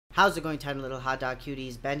How's it going, tiny little hot dog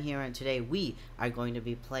cuties? Ben here, and today we are going to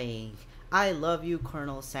be playing I Love You,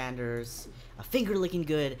 Colonel Sanders, a finger-licking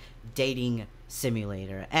good dating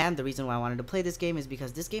simulator. And the reason why I wanted to play this game is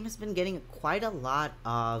because this game has been getting quite a lot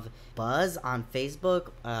of buzz on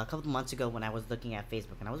Facebook a couple months ago when I was looking at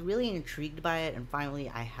Facebook, and I was really intrigued by it, and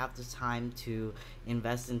finally I have the time to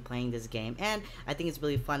invest in playing this game. And I think it's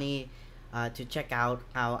really funny to check out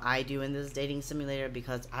how I do in this dating simulator,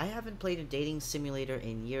 because I haven't played a dating simulator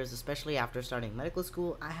in years, especially after starting medical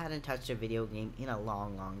school. I hadn't touched a video game in a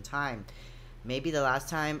long time. Maybe the last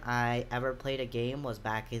time I ever played a game was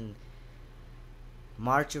back in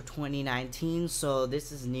March of 2019, so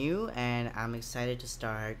this is new and I'm excited to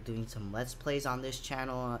start doing some let's plays on this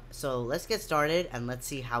channel. So let's get started and let's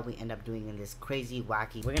see how we end up doing in this crazy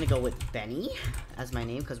wacky. We're gonna go with Benny as my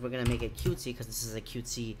name because we're gonna make it cutesy, because this is a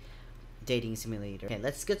cutesy dating simulator. Okay,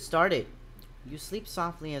 let's get started. You sleep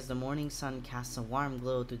softly as the morning sun casts a warm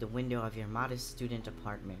glow through the window of your modest student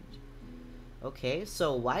apartment. Okay,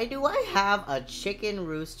 so why do I have a chicken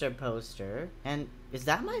rooster poster? And is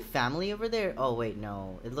that my family over there? Oh wait,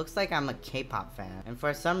 no. It looks like I'm a K-pop fan. And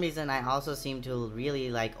for some reason, I also seem to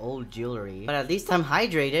really like old jewelry. But at least I'm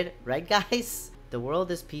hydrated, right guys? The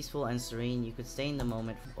world is peaceful and serene. You could stay in the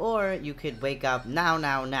moment, or you could wake up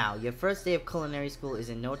now. Your first day of culinary school is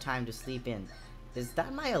in no time to sleep in. Is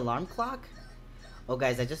that my alarm clock? Oh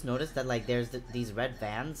guys, I just noticed that like there's these red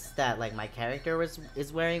Vans that like my character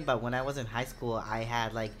is wearing, but when I was in high school I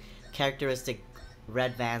had like characteristic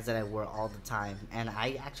red Vans that I wore all the time, and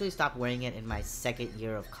I actually stopped wearing it in my second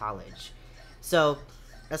year of college. So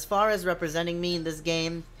as far as representing me in this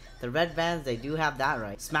game, the red Vans, they do have that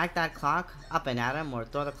right. Smack that clock up and at 'em, or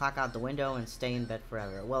throw the clock out the window and stay in bed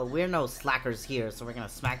forever. Well, we're no slackers here, so we're gonna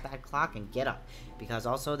smack that clock and get up, because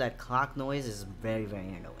also that clock noise is very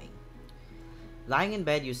annoying. Lying in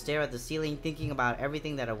bed, you stare at the ceiling, thinking about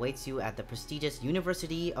everything that awaits you at the prestigious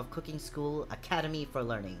University of Cooking School Academy for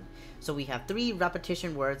Learning. So we have 3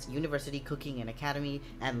 repetition words: university, cooking, and academy,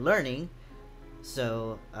 and learning.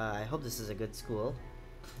 So I hope this is a good school,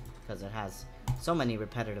 because it has so many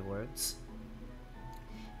repetitive words.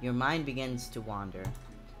 Your mind begins to wander.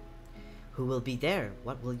 Who will be there?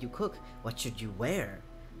 What will you cook? What should you wear?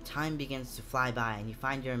 Time begins to fly by, and you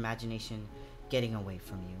find your imagination getting away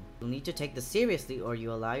from you. You'll need to take this seriously, or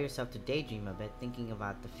you allow yourself to daydream a bit, thinking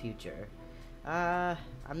about the future.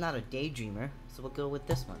 I'm not a daydreamer, so we'll go with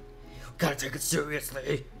this one. Gotta take it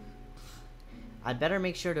seriously! I'd better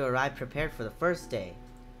make sure to arrive prepared for the first day.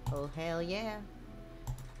 Oh hell yeah.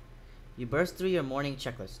 You burst through your morning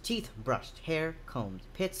checklist. Teeth brushed, hair combed,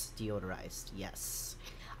 pits deodorized. Yes.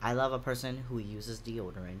 I love a person who uses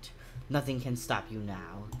deodorant. Nothing can stop you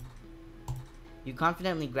now. You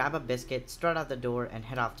confidently grab a biscuit, strut out the door, and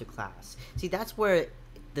head off to class. See, that's where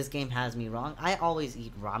this game has me wrong. I always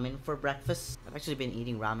eat ramen for breakfast. I've actually been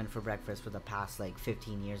eating ramen for breakfast for the past like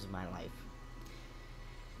 15 years of my life.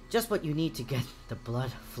 Just what you need to get the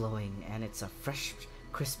blood flowing, and it's a fresh,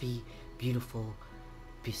 crispy, beautiful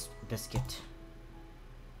biscuit.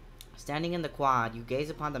 Standing in the quad, you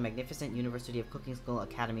gaze upon the magnificent University of Cooking School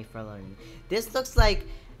Academy for Learning. This looks like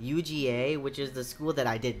UGA, which is the school that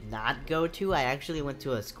I did not go to. I actually went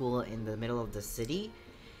to a school in the middle of the city.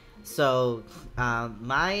 So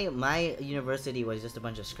my university was just a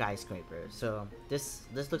bunch of skyscrapers. So this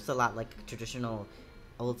looks a lot like a traditional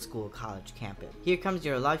old school college campus. Here comes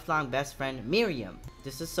your lifelong best friend, Miriam.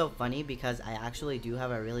 This is so funny because I actually do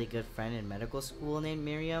have a really good friend in medical school named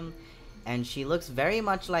Miriam, and she looks very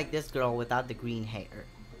much like this girl without the green hair.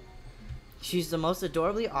 She's the most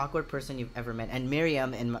adorably awkward person you've ever met, and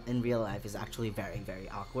Miriam in real life is actually very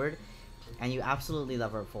awkward, and you absolutely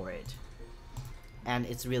love her for it. And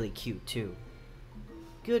it's really cute too.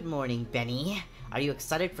 Good morning, Benny. Are you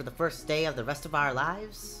excited for the first day of the rest of our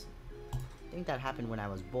lives? I think that happened when I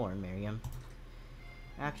was born, Miriam.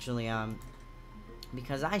 Actually,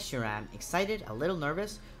 because I sure am. Excited, a little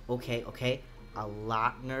nervous. Okay, a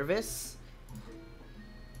lot nervous.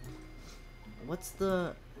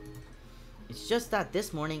 It's just that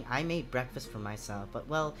this morning I made breakfast for myself, but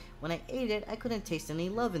well, when I ate it, I couldn't taste any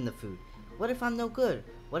love in the food. What if I'm no good?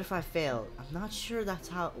 What if I fail? I'm not sure that's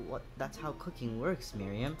how cooking works,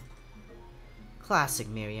 Miriam. Classic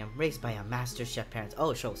Miriam, raised by a master chef parents.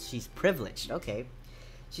 Oh, so she's privileged. Okay.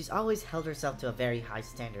 She's always held herself to a very high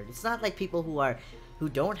standard. It's not like people who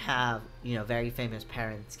don't have, very famous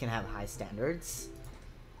parents can have high standards.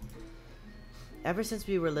 Ever since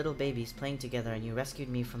we were little babies playing together and you rescued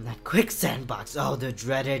me from that quicksand box. Oh, the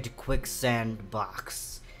dreaded quicksand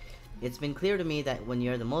box. It's been clear to me that when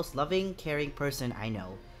you're the most loving, caring person I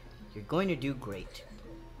know, you're going to do great.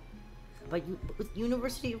 But with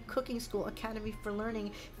University of Cooking School Academy for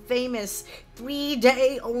Learning, famous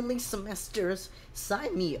 3-day only semesters.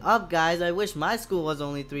 Sign me up, guys. I wish my school was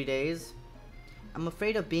only 3 days. I'm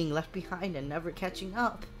afraid of being left behind and never catching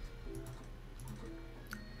up.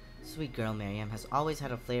 Sweet girl Miriam has always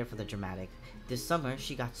had a flair for the dramatic. This summer,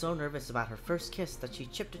 she got so nervous about her first kiss that she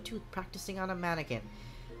chipped a tooth practicing on a mannequin.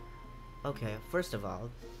 Okay, first of all,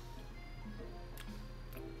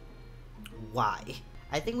 why?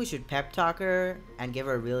 I think we should pep talk her and give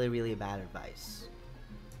her really, really bad advice.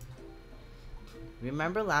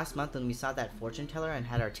 Remember last month when we saw that fortune teller and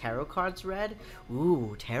had our tarot cards read?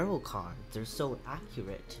 Ooh, tarot cards. They're so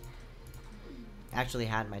accurate. I actually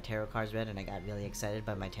had my tarot cards read and I got really excited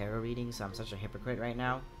by my tarot reading, so I'm such a hypocrite right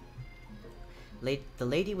now. The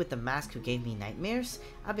lady with the mask who gave me nightmares?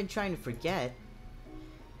 I've been trying to forget.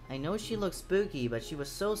 I know she looks spooky, but she was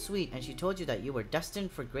so sweet and she told you that you were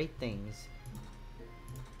destined for great things.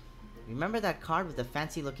 Remember that card with the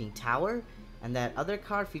fancy looking tower? And that other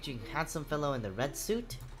card featuring a handsome fellow in the red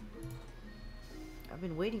suit? I've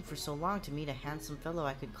been waiting for so long to meet a handsome fellow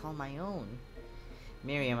I could call my own.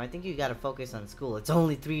 Miriam, I think you gotta focus on school. It's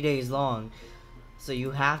only 3 days long, so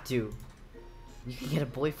you have to. You can get a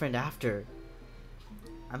boyfriend after.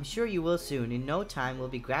 I'm sure you will soon. In no time, we'll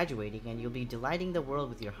be graduating and you'll be delighting the world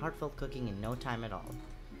with your heartfelt cooking in no time at all.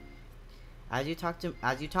 As you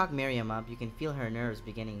talk Miriam up, you can feel her nerves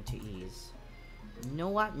beginning to ease. You know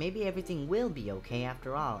what? Maybe everything will be okay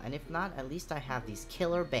after all. And if not, at least I have these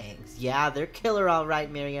killer bangs. Yeah, they're killer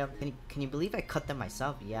alright, Miriam. Can you believe I cut them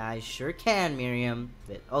myself? Yeah, I sure can, Miriam.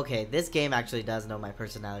 Okay, this game actually does know my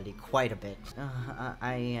personality quite a bit.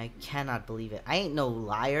 I cannot believe it. I ain't no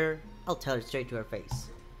liar. I'll tell her straight to her face.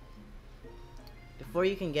 Before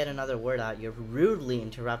you can get another word out, you're rudely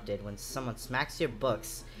interrupted when someone smacks your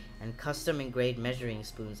books and custom engraved measuring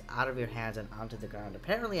spoons out of your hands and onto the ground.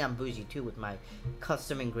 Apparently I'm bougie too with my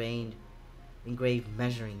custom engraved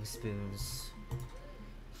measuring spoons.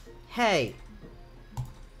 Hey!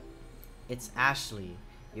 It's Ashley,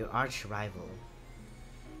 your arch rival.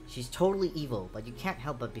 She's totally evil, but you can't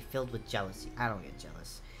help but be filled with jealousy. I don't get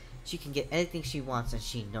jealous. She can get anything she wants and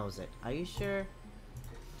she knows it. Are you sure?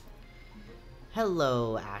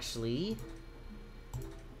 Hello, Ashley.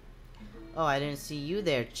 Oh, I didn't see you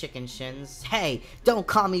there, chicken shins. Hey, don't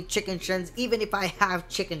call me chicken shins, even if I have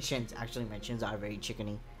chicken shins. Actually, my shins are very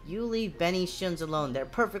chickeny. You leave Benny's shins alone. They're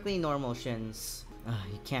perfectly normal shins. Ugh,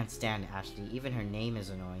 you can't stand Ashley. Even her name is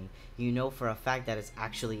annoying. You know for a fact that it's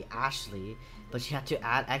actually Ashley, but she had to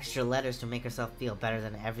add extra letters to make herself feel better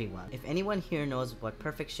than everyone. If anyone here knows what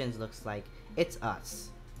perfect shins looks like, it's us.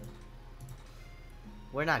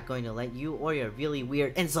 We're not going to let you or your really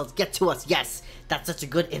weird insults get to us. Yes, that's such a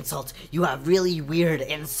good insult. You have really weird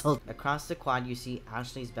insults. Across the quad, you see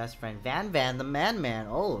Ashley's best friend, Van the Man.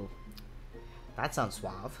 Oh, that sounds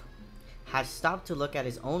suave. Has stopped to look at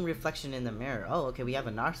his own reflection in the mirror. Oh, okay, we have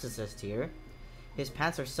a narcissist here. His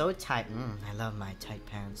pants are so tight. I love my tight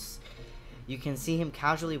pants. You can see him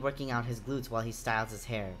casually working out his glutes while he styles his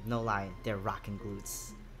hair. No lie, they're rockin'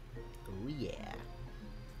 glutes. Oh yeah.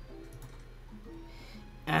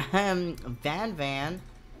 Van,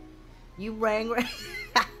 you rang.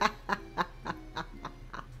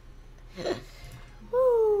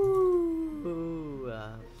 Ooh,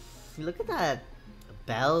 look at that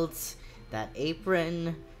belt, that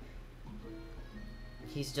apron.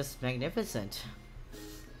 He's just magnificent.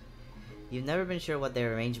 You've never been sure what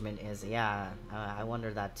their arrangement is. Yeah, I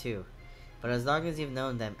wonder that too. But as long as you've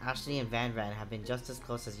known them, Ashley and Van have been just as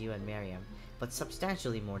close as you and Miriam, but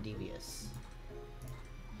substantially more devious.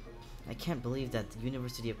 I can't believe that the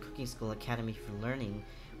University of Cooking School Academy for Learning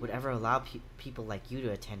would ever allow people like you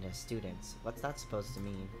to attend as students. What's that supposed to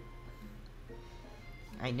mean?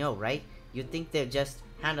 I know, right? You'd think they'd just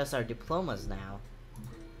hand us our diplomas now.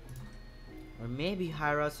 Or maybe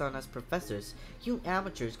hire us on as professors. You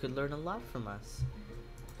amateurs could learn a lot from us.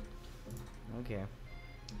 Okay.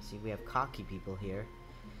 See, we have cocky people here.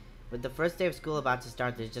 With the first day of school about to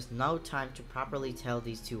start, there's just no time to properly tell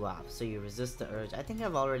these two off, so you resist the urge. I think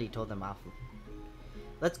I've already told them off.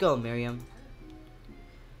 Let's go, Miriam.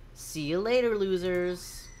 See you later,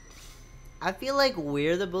 losers. I feel like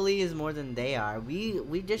we're the bullies more than they are.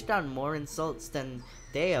 We dished out more insults than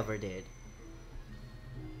they ever did.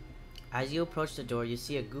 As you approach the door, you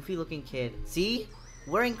see a goofy-looking kid. See?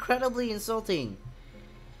 We're incredibly insulting.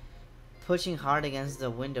 Pushing hard against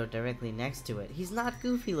the window directly next to it. He's not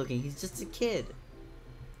goofy looking, he's just a kid.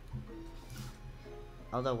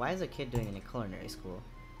 Although, why is a kid doing in a culinary school?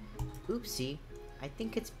 Oopsie, I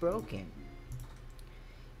think it's broken.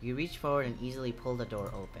 You reach forward and easily pull the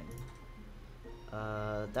door open.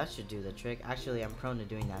 That should do the trick. Actually, I'm prone to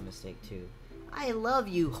doing that mistake too. I love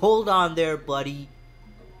you. Hold on there, buddy.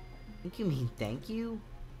 Think you mean thank you?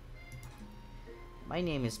 My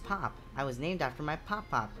name is Pop. I was named after my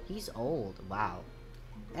Pop. He's old. Wow.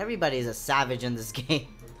 Everybody's a savage in this game.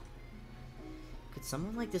 Could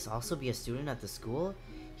someone like this also be a student at the school?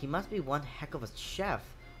 He must be one heck of a chef.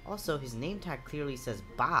 Also, his name tag clearly says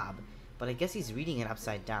Bob, but I guess he's reading it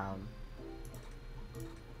upside down.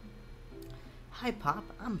 Hi, Pop.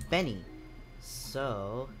 I'm Benny.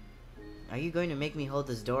 So, are you going to make me hold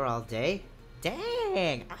this door all day?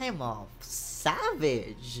 Dang, I am all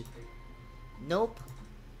savage. Nope.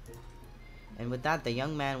 And with that, the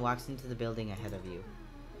young man walks into the building ahead of you.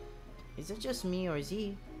 Is it just me, or is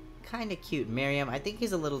he kinda cute? Miriam, I think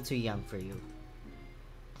he's a little too young for you.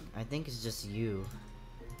 I think it's just you.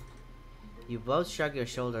 You both shrug your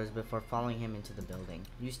shoulders before following him into the building.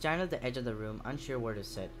 You stand at the edge of the room, unsure where to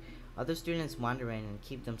sit. Other students wander in and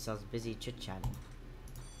keep themselves busy chit-chatting.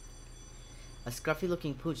 A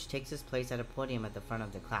scruffy-looking pooch takes his place at a podium at the front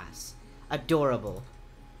of the class. Adorable.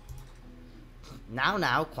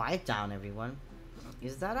 Now, quiet down, everyone.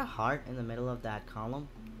 Is that a heart in the middle of that column?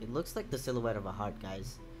 It looks like the silhouette of a heart,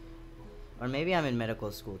 guys. Or maybe I'm in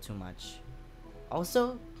medical school too much.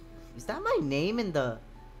 Also, is that my name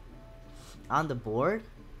on the board?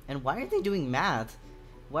 And why are they doing math?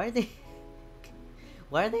 Why are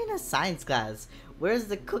they in a science class? Where's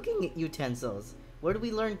the cooking utensils? Where do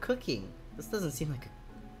we learn cooking? This doesn't seem like a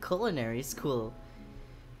culinary school.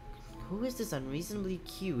 Who is this unreasonably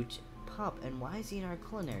cute pup, and why is he in our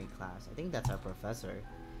culinary class? I think that's our professor.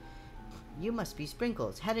 You must be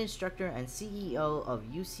Sprinkles, head instructor and CEO of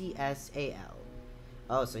UCSAL.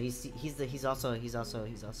 Oh, so he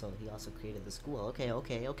also created the school.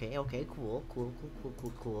 Okay,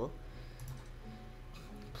 cool.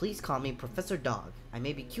 Please call me Professor Dog. I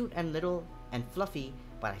may be cute and little and fluffy,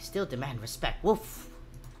 but I still demand respect. Woof.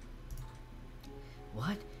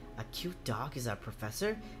 What? A cute dog is our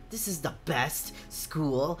professor? This is the best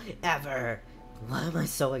school ever! Why am I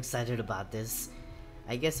so excited about this?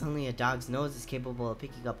 I guess only a dog's nose is capable of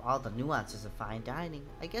picking up all the nuances of fine dining.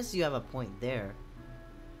 I guess you have a point there.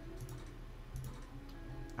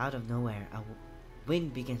 Out of nowhere, a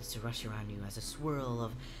wind begins to rush around you as a swirl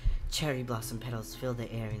of cherry blossom petals fill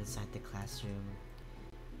the air inside the classroom.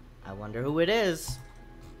 I wonder who it is.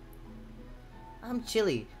 I'm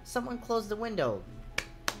chilly. Someone close the window.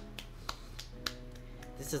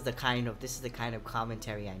 This is the kind of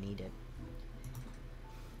commentary I needed.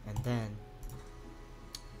 And then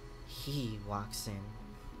he walks in,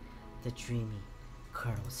 the dreamy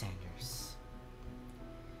Colonel Sanders.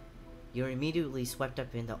 You're immediately swept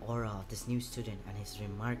up in the aura of this new student and his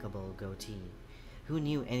remarkable goatee. Who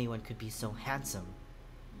knew anyone could be so handsome?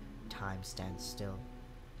 Time stands still.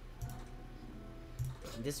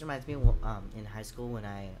 This reminds me in high school when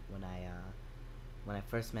I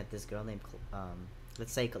first met this girl named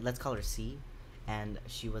let's call her C, and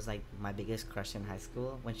she was like my biggest crush in high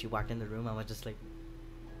school. When she walked in the room, I was just like,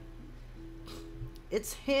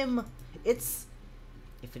 it's him. If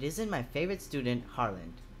it isn't my favorite student,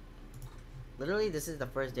 Harland. Literally, this is the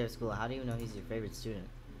first day of school. How do you know he's your favorite student?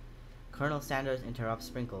 Colonel Sanders interrupts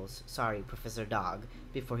Sprinkles, sorry, Professor Dog,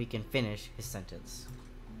 before he can finish his sentence.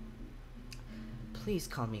 Please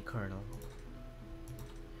call me Colonel.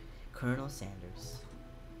 Colonel Sanders.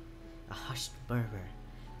 A hushed murmur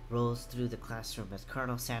rolls through the classroom as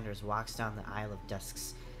Colonel Sanders walks down the aisle of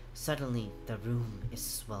desks. Suddenly, the room is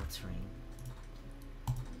sweltering.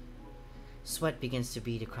 Sweat begins to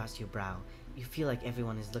bead across your brow. You feel like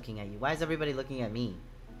everyone is looking at you. Why is everybody looking at me?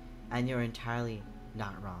 And you're entirely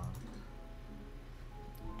not wrong.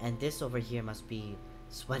 And this over here must be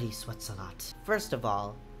Sweaty Sweats a Lot. First of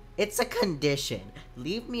all, it's a condition.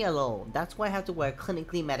 Leave me alone. That's why I have to wear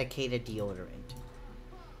clinically medicated deodorant.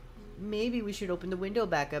 Maybe we should open the window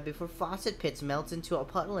back up before Faucet Pits melts into a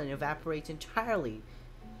puddle and evaporates entirely.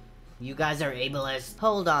 You guys are ableist.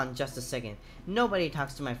 Hold on just a second. Nobody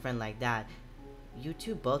talks to my friend like that. You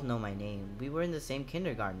two both know my name. We were in the same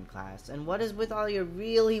kindergarten class. And what is with all your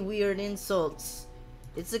really weird insults?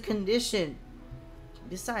 It's a condition.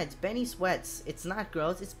 Besides, Benny sweats. It's not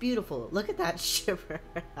gross. It's beautiful. Look at that shiver.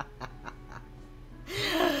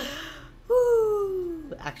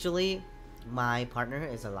 Woo. Actually, my partner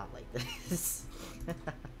is a lot like this.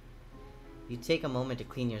 You take a moment to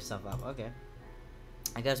clean yourself up. Okay.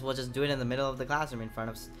 I guess we'll just do it in the middle of the classroom in front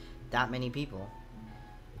of that many people.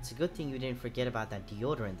 It's a good thing you didn't forget about that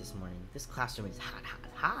deodorant this morning. This classroom is hot, hot,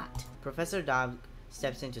 hot. Professor Dog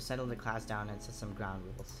steps in to settle the class down and set some ground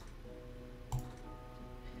rules.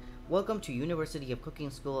 Welcome to University of Cooking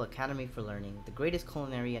School Academy for Learning, the greatest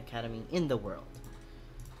culinary academy in the world.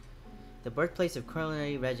 The birthplace of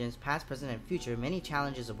culinary legends, past, present, and future. Many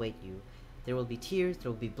challenges await you. There will be tears, there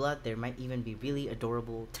will be blood, there might even be really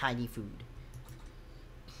adorable, tiny food.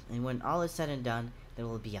 And when all is said and done, there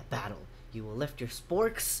will be a battle. You will lift your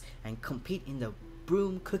sporks and compete in the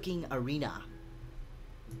broom cooking arena.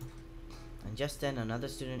 And just then, another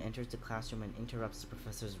student enters the classroom and interrupts the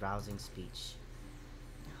professor's rousing speech.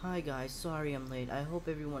 Hi guys, sorry I'm late. I hope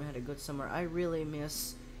everyone had a good summer. I really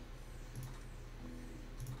miss...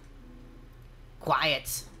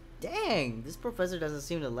 Quiet! Dang, this professor doesn't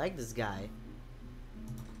seem to like this guy.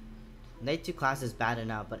 Late to class is bad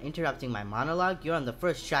enough, but interrupting my monologue? You're on the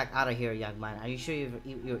first track. Out of here, young man. Are you sure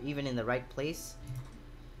you're even in the right place?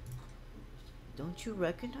 Don't you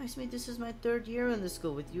recognize me? This is my 3rd year in the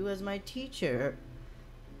school with you as my teacher.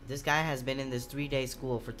 This guy has been in this 3-day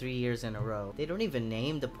school for 3 years in a row. They don't even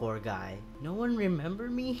name the poor guy. No one remember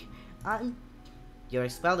me? You're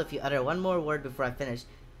expelled if you utter one more word before I finish.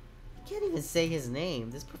 I can't even say his name.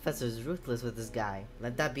 This professor is ruthless with this guy.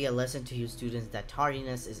 Let that be a lesson to you students that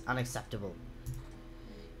tardiness is unacceptable.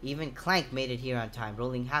 Even Clank made it here on time,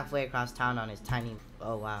 rolling halfway across town on his tiny...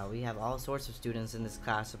 Oh wow, we have all sorts of students in this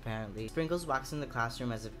class apparently. Sprinkles walks in the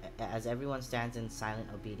classroom as everyone stands in silent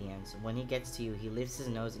obedience. When he gets to you, he lifts his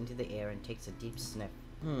nose into the air and takes a deep sniff.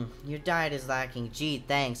 Your diet is lacking. Gee,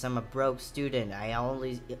 thanks, I'm a broke student. I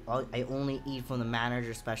only eat from the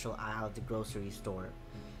manager's special aisle at the grocery store.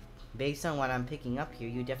 Based on what I'm picking up here,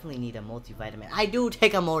 you definitely need a multivitamin. I do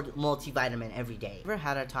take a multivitamin every day. Never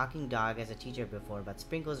had a talking dog as a teacher before, but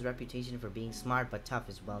Sprinkle's reputation for being smart but tough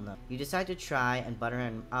is well known. You decide to try and butter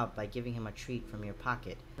him up by giving him a treat from your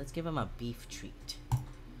pocket. Let's give him a beef treat.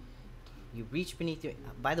 You reach beneath your...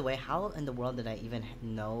 By the way, how in the world did I even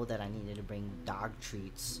know that I needed to bring dog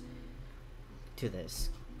treats to this?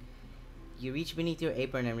 You reach beneath your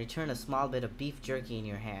apron and return a small bit of beef jerky in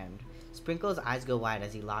your hand. Sprinkle's eyes go wide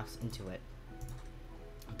as he locks into it.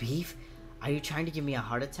 Beef? Are you trying to give me a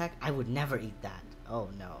heart attack? I would never eat that. Oh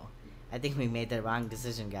no. I think we made the wrong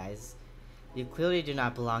decision, guys. You clearly do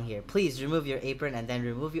not belong here. Please remove your apron and then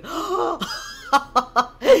remove your...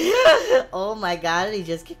 Oh my god, he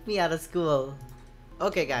just kicked me out of school.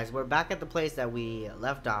 Okay guys, we're back at the place that we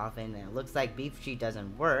left off, and it looks like beef treat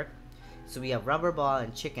doesn't work. So we have rubber ball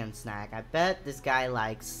and chicken snack. I bet this guy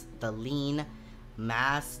likes the lean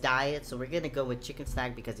mass diet, so we're gonna go with chicken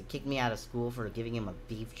snack because he kicked me out of school for giving him a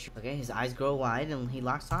beef treat. Okay, his eyes grow wide and he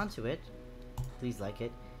locks onto it. Please like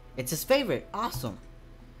it. It's his favorite. Awesome.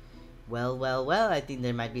 Well, I think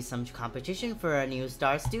there might be some competition for a new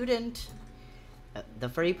star student. The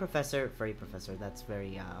furry professor, that's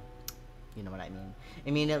very, you know what I mean,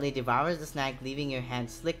 immediately devours the snack, leaving your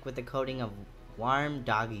hand slick with a coating of warm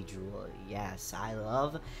doggy drool. Yes, I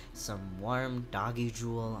love some warm doggy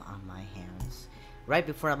drool on my hands. Right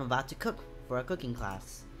before I'm about to cook for a cooking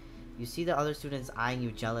class. You see the other students eyeing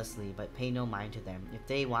you jealously, but pay no mind to them. If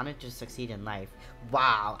they wanted to succeed in life...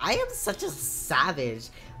 Wow, I am such a savage.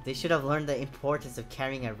 They should have learned the importance of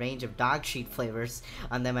carrying a range of dog treat flavors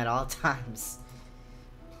on them at all times.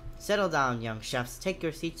 Settle down, young chefs. Take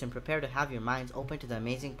your seats and prepare to have your minds open to the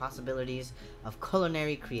amazing possibilities of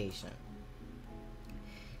culinary creation.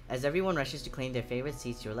 As everyone rushes to claim their favorite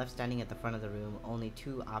seats, you're left standing at the front of the room. Only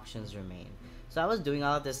 2 options remain. So I was doing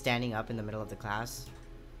all of this standing up in the middle of the class.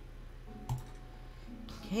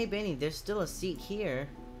 Hey Benny, there's still a seat here.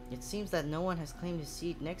 It seems that no one has claimed a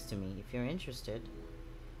seat next to me, if you're interested.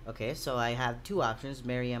 Okay, so I have 2 options,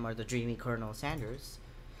 Miriam or the dreamy Colonel Sanders.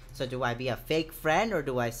 So do I be a fake friend or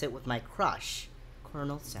do I sit with my crush?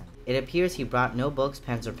 Colonel Sanders. It appears he brought no books,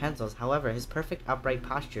 pens, or pencils. However, his perfect upright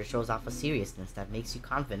posture shows off a seriousness that makes you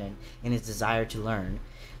confident in his desire to learn.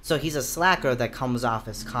 So he's a slacker that comes off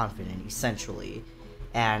as confident, essentially.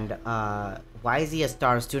 And why is he a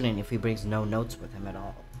star student if he brings no notes with him at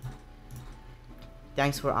all?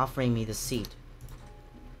 Thanks for offering me the seat.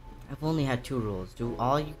 I've only had 2 rules. Do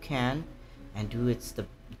all you can and do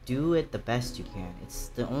it the best you can. It's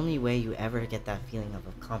the only way you ever get that feeling of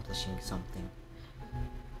accomplishing something.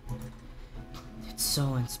 It's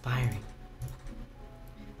so inspiring.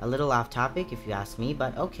 A little off topic if you ask me,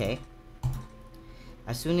 but okay.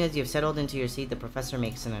 As soon as you've settled into your seat, the professor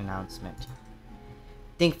makes an announcement.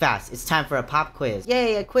 Think fast, it's time for a pop quiz.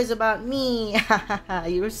 Yay, a quiz about me!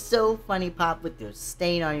 You're so funny, Pop, with your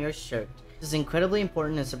stain on your shirt. This incredibly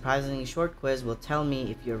important and surprisingly short quiz will tell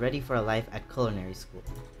me if you're ready for a life at culinary school.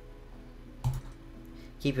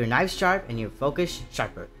 Keep your knives sharp and your focus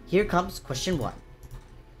sharper. Here comes question 1.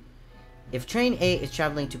 If train A is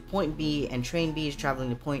traveling to point B and train B is traveling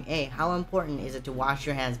to point A, how important is it to wash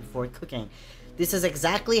your hands before cooking? This is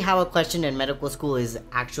exactly how a question in medical school is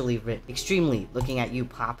actually written. Extremely. Looking at you,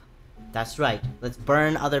 Pop. That's right. Let's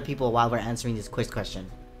burn other people while we're answering this quiz question.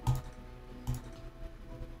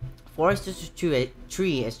 Forest is to a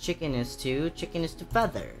tree as chicken is to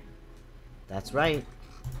feather. That's right.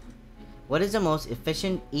 What is the most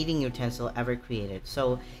efficient eating utensil ever created?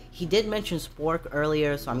 So he did mention spork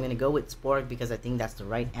earlier, so I'm going to go with spork because I think that's the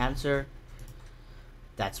right answer.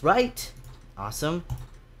 That's right. Awesome.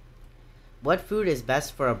 What food is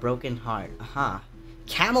best for a broken heart?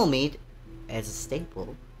 Camel meat is a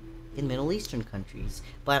staple in Middle Eastern countries,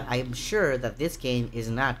 but I'm sure that this game is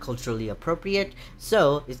not culturally appropriate,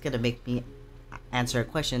 so it's gonna make me answer a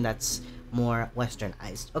question that's more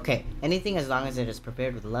westernized. Okay, anything as long as it is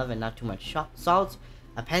prepared with love and not too much salt.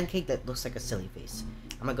 A pancake that looks like a silly face.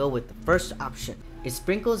 I'm gonna go with the first option. Is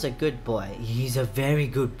Sprinkles a good boy? He's a very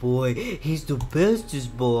good boy. He's the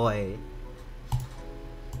bestest boy.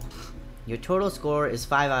 Your total score is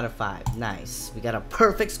 5 out of 5. Nice. We got a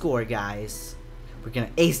perfect score, guys. We're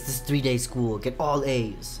gonna ace this 3-day school. Get all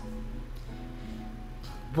A's.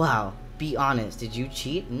 Wow. Be honest. Did you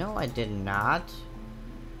cheat? No, I did not.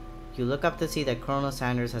 You look up to see that Colonel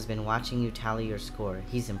Sanders has been watching you tally your score.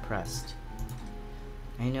 He's impressed.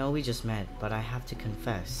 I know we just met, but I have to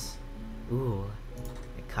confess. Ooh.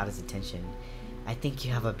 It caught his attention. I think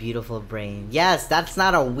you have a beautiful brain. Yes, that's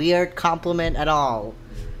not a weird compliment at all.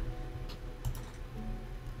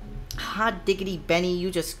 Hot diggity Benny,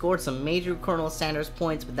 you just scored some major Colonel Sanders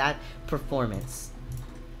points with that performance.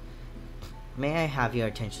 May I have your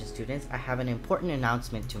attention, students? I have an important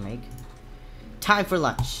announcement to make. Time for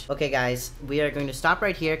lunch. Okay guys, we are going to stop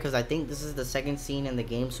right here because I think this is the second scene in the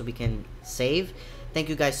game, so we can save. Thank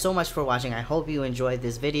you guys so much for watching. I hope you enjoyed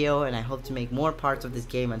this video, and I hope to make more parts of this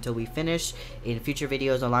game until we finish in future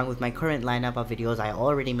videos, along with my current lineup of videos I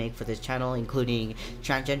already make for this channel, including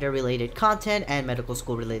transgender related content and medical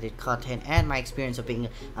school related content, and my experience of being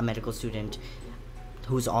a medical student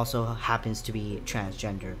who's also happens to be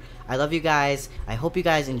transgender. I love you guys. I hope you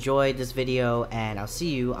guys enjoyed this video, and I'll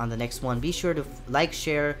see you on the next one. Be sure to like,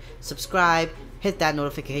 share, subscribe, hit that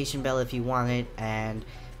notification bell if you want it, and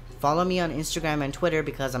follow me on Instagram and Twitter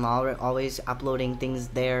because I'm always uploading things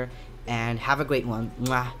there. And have a great one.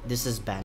 Mwah. This is Ben.